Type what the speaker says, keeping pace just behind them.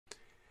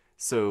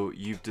So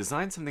you've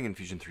designed something in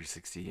Fusion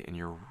 360 and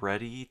you're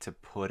ready to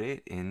put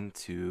it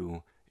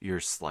into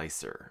your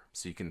slicer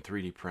so you can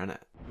 3D print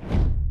it.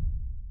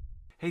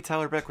 Hey,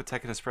 Tyler Beck with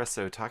Tech and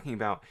Espresso talking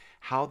about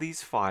how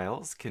these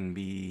files can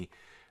be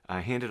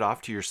handed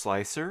off to your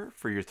slicer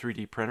for your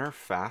 3D printer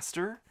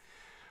faster.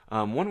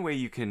 One way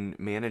you can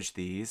manage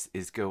these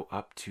is go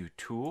up to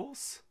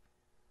Tools,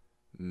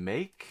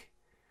 Make,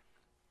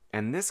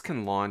 and this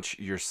can launch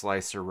your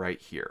slicer right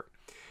here.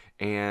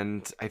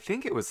 And I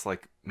think it was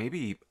like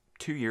maybe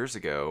 2 years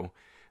ago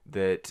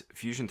that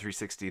Fusion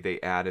 360, they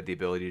added the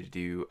ability to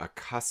do a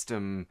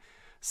custom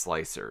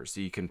slicer, so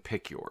you can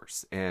pick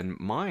yours. And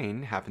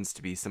mine happens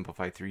to be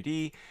Simplify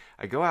 3D.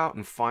 I go out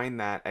and find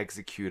that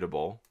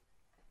executable.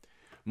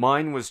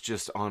 Mine was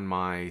just on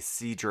my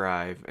C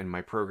drive and my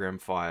program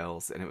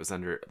files, and it was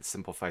under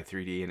Simplify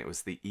 3D, and it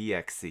was the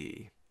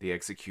EXE, the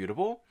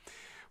executable.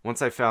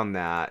 Once I found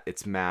that,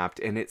 it's mapped,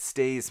 and it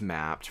stays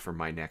mapped for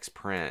my next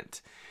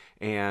print.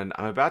 And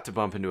I'm about to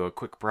bump into a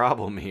quick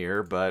problem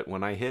here, but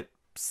when I hit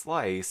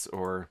slice,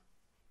 or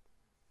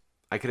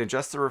I can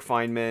adjust the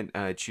refinement,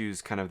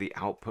 choose kind of the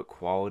output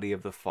quality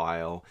of the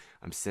file.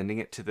 I'm sending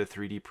it to the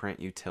 3D print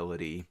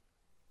utility.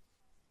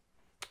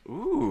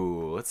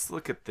 Ooh, let's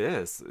look at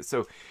this.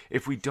 So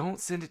if we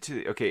don't send it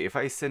to, okay, if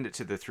I send it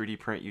to the 3D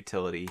print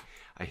utility,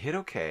 I hit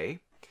OK,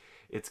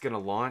 it's going to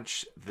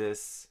launch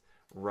this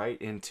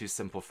right into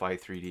Simplify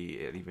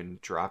 3D. It even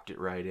dropped it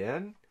right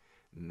in.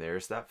 And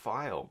there's that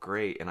file.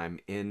 Great. And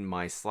I'm in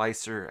my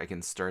slicer. I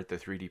can start the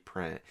 3D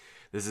print.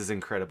 This is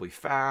incredibly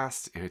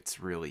fast. It's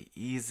really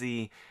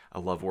easy. I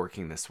love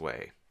working this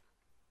way.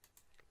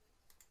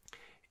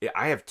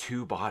 I have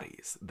two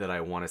bodies that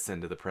I want to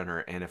send to the printer.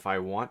 And if I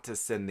want to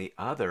send the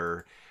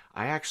other,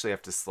 I actually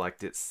have to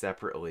select it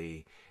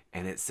separately,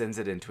 and it sends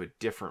it into a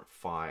different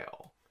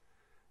file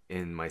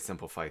in my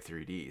Simplify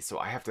 3D. So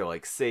I have to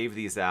like save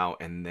these out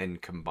and then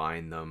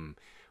combine them,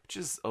 which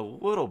is a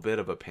little bit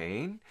of a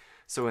pain.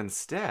 So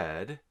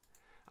instead,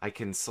 I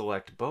can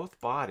select both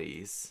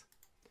bodies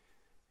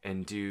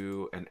and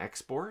do an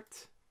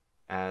export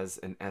as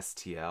an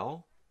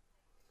STL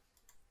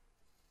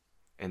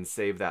and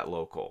save that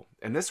local.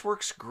 And this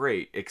works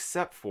great,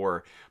 except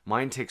for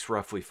mine takes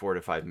roughly 4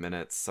 to 5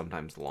 minutes,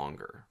 sometimes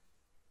longer.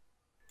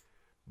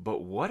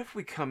 But what if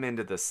we come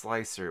into the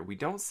slicer, we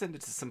don't send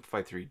it to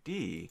Simplify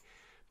 3D,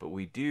 but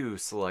we do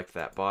select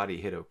that body,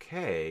 hit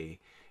OK,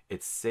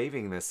 it's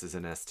saving this as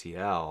an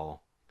STL,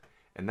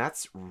 and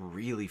that's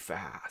really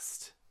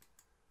fast.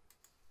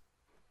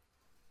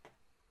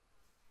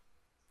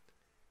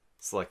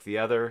 Select the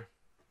other,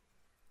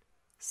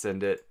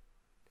 send it,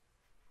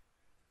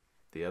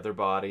 the other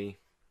body,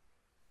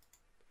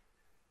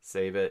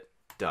 save it,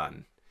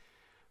 done.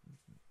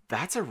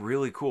 That's a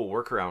really cool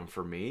workaround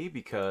for me,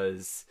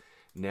 because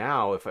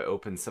now if I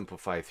open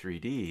Simplify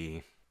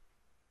 3D,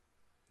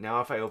 now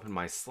if I open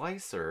my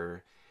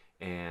slicer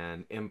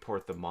and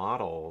import the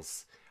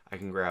models, I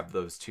can grab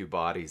those two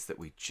bodies that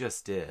we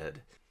just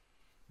did.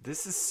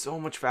 This is so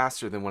much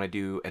faster than when I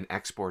do an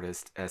export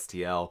as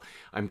STL.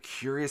 I'm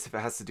curious if it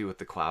has to do with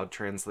the cloud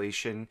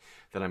translation,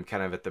 that I'm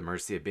kind of at the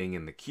mercy of being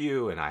in the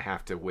queue and I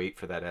have to wait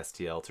for that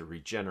STL to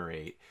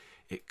regenerate.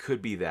 It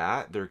could be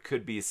that. There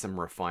could be some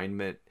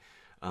refinement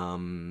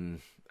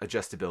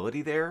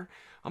adjustability there.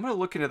 I'm going to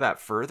look into that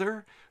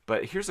further,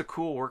 but here's a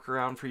cool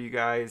workaround for you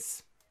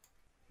guys.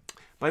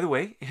 By the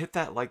way, hit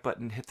that like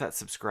button, hit that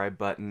subscribe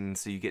button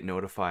so you get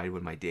notified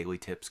when my daily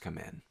tips come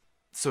in.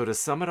 So to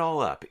sum it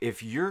all up,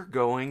 if you're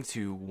going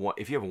to,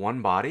 if you have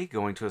one body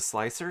going to a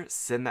slicer,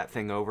 send that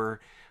thing over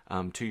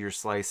to your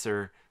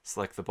slicer,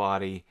 select the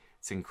body.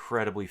 It's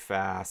incredibly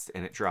fast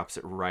and it drops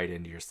it right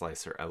into your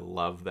slicer. I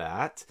love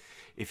that.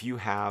 If you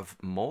have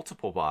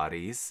multiple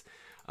bodies,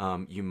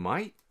 you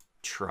might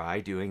try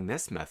doing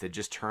this method,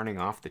 just turning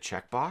off the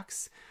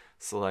checkbox,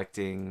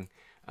 selecting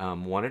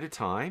one at a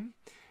time,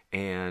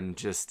 and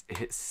just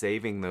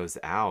saving those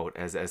out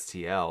as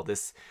STL.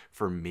 This,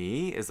 for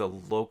me, is a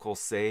local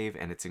save,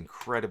 and it's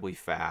incredibly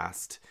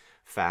fast,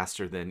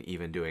 faster than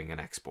even doing an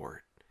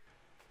export.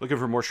 Looking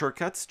for more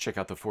shortcuts? Check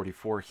out the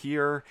 44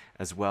 here,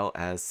 as well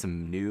as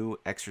some new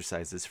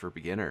exercises for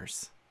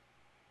beginners.